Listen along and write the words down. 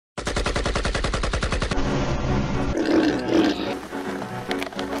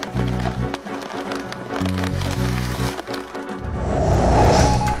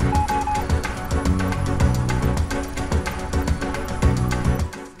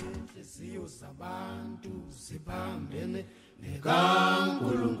zibambene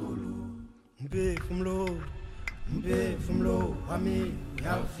nekaNkulunkulu mphefumlo wami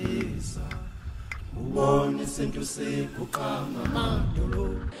uyavisa ubone isintu sikuqama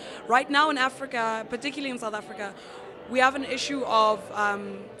amadolo. Right now in Africa, particularly in South Africa, we have an issue of,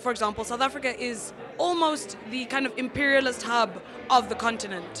 for example, South Africa is almost the kind of imperialist hub of the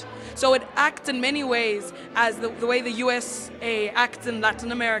continent. So it acts in many ways as the way the USA acts in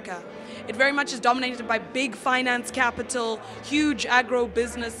Latin America. It very much is dominated by big finance capital, huge agro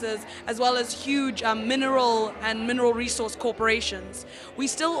businesses, as well as huge mineral and mineral resource corporations. We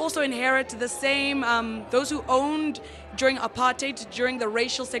still also inherit the same, those who owned during apartheid, during the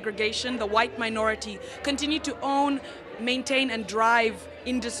racial segregation, the white minority, continue to own, maintain and drive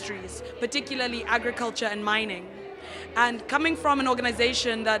industries, particularly agriculture and mining. And coming from an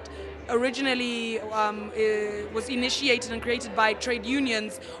organization that originally was initiated and created by trade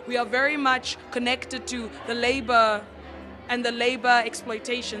unions, we are very much connected to the labor and the labor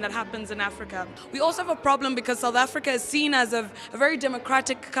exploitation that happens in Africa. We also have a problem because South Africa is seen as a very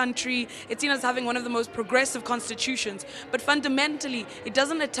democratic country. It's seen as having one of the most progressive constitutions, but fundamentally it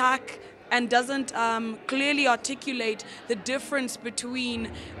doesn't attack and doesn't clearly articulate the difference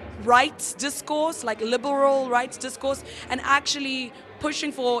between rights discourse, like liberal rights discourse, and actually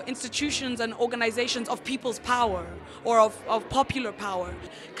pushing for institutions and organizations of people's power or of popular power.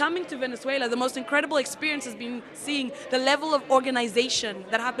 Coming to Venezuela, the most incredible experience has been seeing the level of organization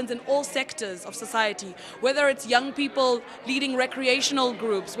that happens in all sectors of society, whether it's young people leading recreational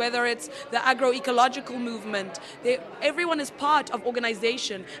groups, whether it's the agroecological movement. Everyone is part of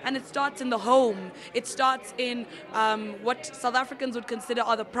organization, and it starts in the home. It starts in what South Africans would consider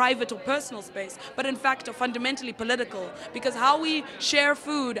are the private or personal space, but in fact are fundamentally political, because how we share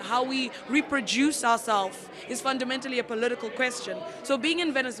food, how we reproduce ourselves is fundamentally a political question. So being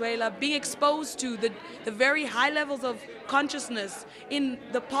in Venezuela, being exposed to the very high levels of consciousness in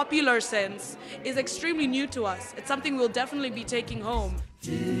the popular sense is extremely new to us. It's something we'll definitely be taking home.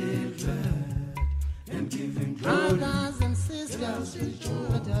 And giving brothers and sisters rejoice.